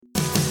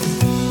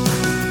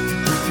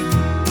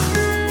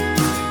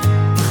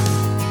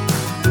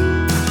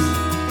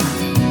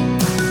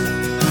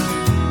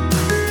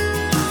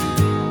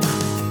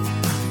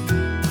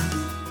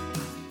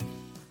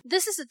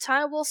the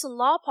Ty Wilson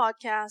Law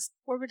Podcast,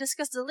 where we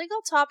discuss the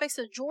legal topics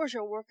of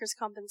Georgia workers'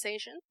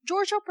 compensation,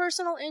 Georgia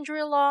personal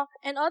injury law,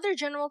 and other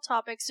general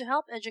topics to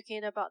help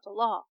educate about the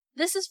law.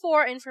 This is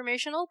for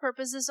informational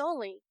purposes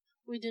only.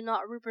 We do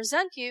not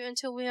represent you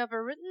until we have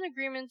a written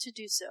agreement to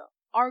do so.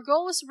 Our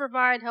goal is to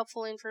provide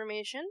helpful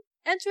information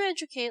and to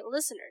educate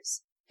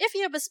listeners. If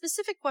you have a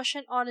specific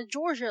question on a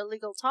Georgia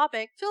legal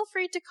topic, feel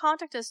free to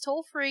contact us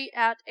toll-free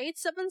at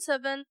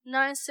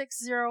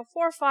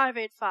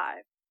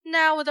 877-960-4585.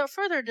 Now, without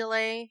further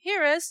delay,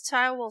 here is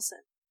Ty Wilson.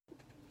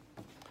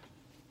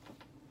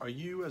 Are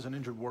you, as an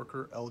injured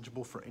worker,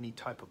 eligible for any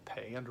type of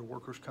pay under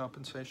workers'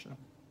 compensation?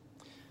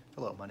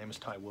 Hello, my name is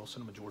Ty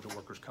Wilson. I'm a Georgia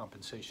workers'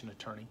 compensation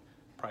attorney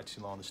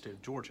practicing law in the state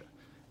of Georgia.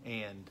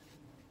 And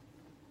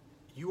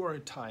you are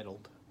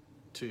entitled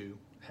to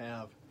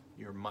have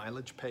your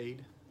mileage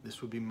paid.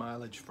 This would be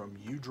mileage from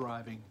you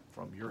driving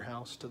from your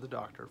house to the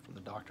doctor, from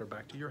the doctor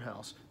back to your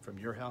house, from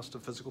your house to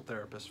physical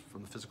therapist,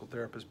 from the physical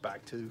therapist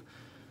back to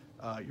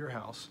your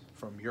house,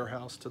 from your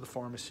house to the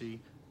pharmacy,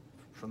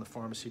 from the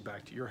pharmacy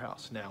back to your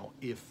house. Now,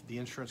 if the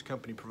insurance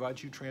company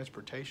provides you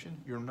transportation,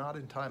 you're not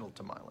entitled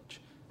to mileage.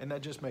 And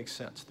that just makes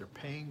sense. They're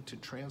paying to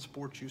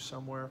transport you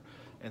somewhere,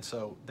 and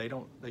so they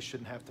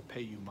shouldn't have to pay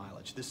you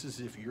mileage. This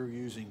is if you're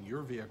using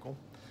your vehicle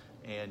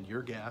and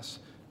your gas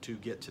to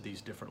get to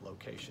these different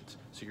locations.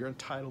 So you're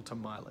entitled to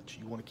mileage.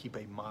 You want to keep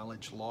a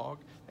mileage log,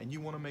 and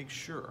you want to make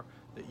sure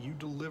that you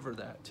deliver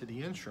that to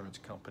the insurance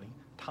company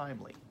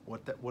timely.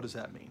 What does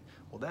that mean?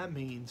 Well, that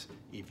means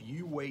if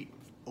you wait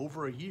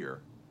over a year,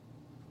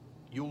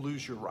 you'll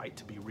lose your right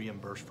to be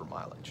reimbursed for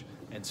mileage.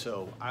 And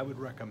so I would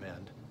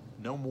recommend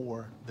no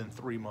more than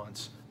 3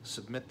 months,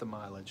 submit the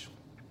mileage,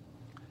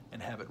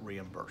 and have it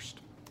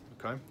reimbursed,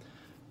 okay?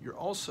 You're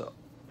also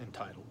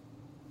entitled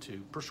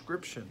to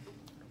prescription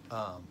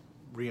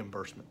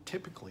reimbursement.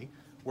 Typically,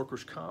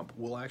 workers' comp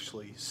will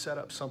actually set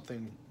up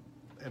something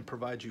and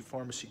provide you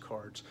pharmacy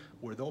cards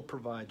where they'll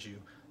provide you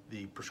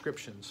the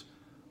prescriptions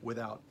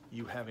without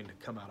you having to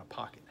come out of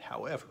pocket.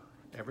 However,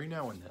 every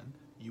now and then,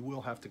 you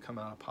will have to come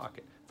out of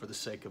pocket for the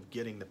sake of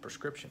getting the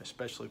prescription,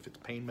 especially if it's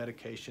pain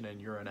medication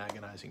and you're in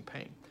agonizing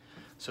pain.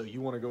 So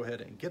you want to go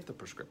ahead and get the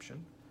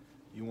prescription.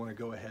 You want to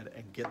go ahead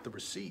and get the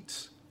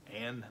receipts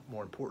and,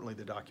 more importantly,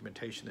 the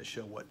documentation that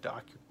show what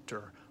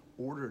doctor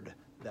ordered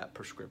that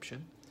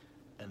prescription.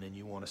 And then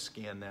you want to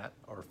scan that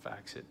or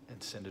fax it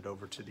and send it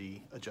over to the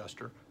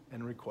adjuster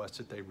and request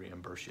that they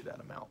reimburse you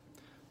that amount.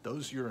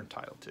 Those you're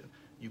entitled to.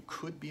 You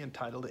could be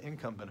entitled to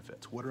income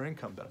benefits. What are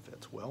income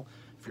benefits? Well,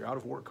 if you're out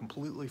of work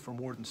completely for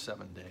more than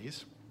 7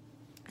 days,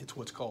 it's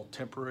what's called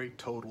temporary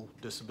total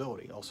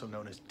disability, also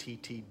known as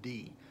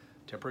TTD.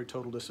 Temporary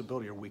total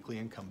disability or weekly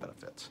income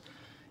benefits.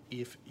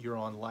 If you're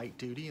on light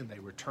duty and they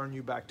return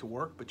you back to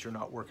work, but you're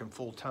not working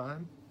full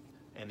time,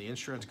 and the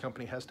insurance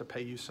company has to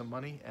pay you some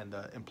money and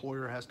the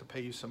employer has to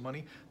pay you some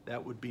money,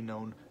 that would be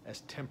known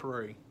as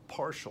temporary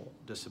partial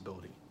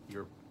disability.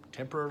 You're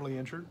temporarily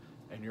injured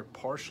and you're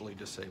partially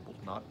disabled,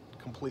 not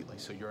completely.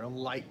 So you're on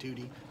light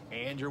duty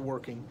and you're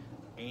working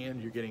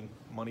and you're getting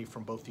money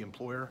from both the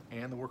employer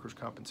and the workers'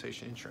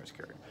 compensation insurance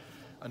carrier.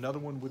 Another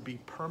one would be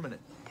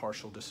permanent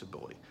partial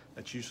disability.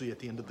 That's usually at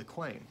the end of the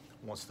claim.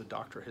 Once the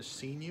doctor has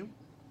seen you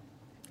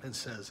and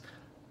says,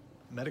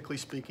 medically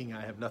speaking,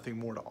 I have nothing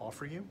more to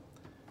offer you.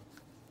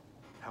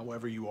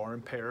 However, you are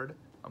impaired.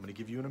 I'm going to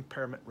give you an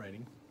impairment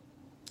rating.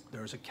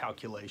 There's a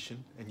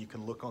calculation, and you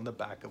can look on the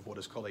back of what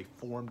is called a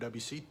Form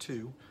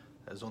WC-2,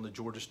 as on the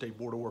Georgia State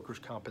Board of Workers'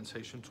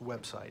 Compensation's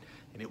website,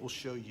 and it will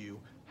show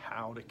you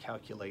how to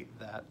calculate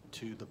that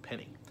to the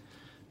penny.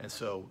 And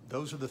so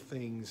those are the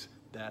things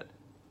that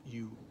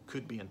you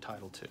could be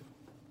entitled to.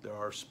 There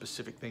are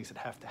specific things that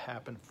have to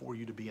happen for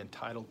you to be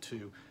entitled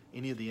to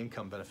any of the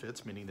income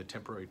benefits, meaning the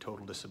temporary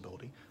total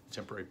disability,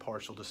 temporary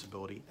partial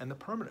disability, and the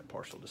permanent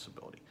partial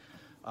disability.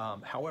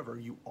 However,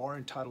 you are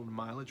entitled to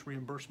mileage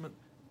reimbursement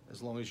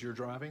as long as you're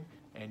driving,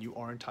 and you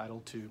are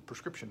entitled to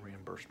prescription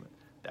reimbursement.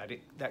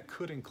 That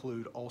could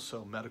include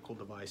also medical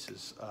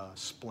devices,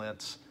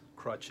 splints,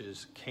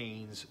 crutches,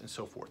 canes, and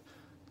so forth.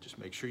 Just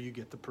make sure you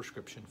get the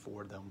prescription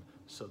for them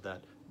so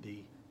that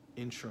the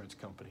insurance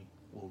company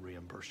will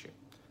reimburse you.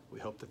 We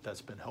hope that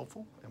that's been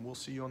helpful, and we'll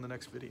see you on the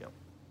next video.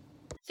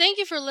 Thank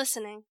you for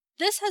listening.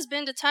 This has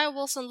been the Ty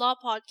Wilson Law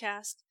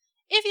Podcast.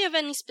 If you have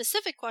any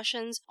specific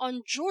questions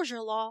on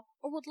Georgia law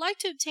or would like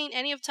to obtain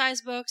any of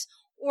Ty's books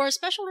or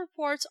special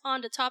reports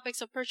on the topics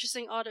of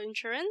purchasing auto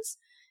insurance,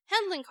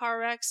 handling car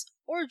wrecks,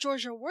 or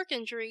Georgia work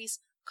injuries,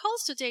 call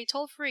us today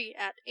toll-free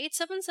at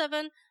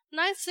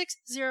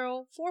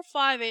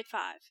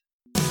 877-960-4585.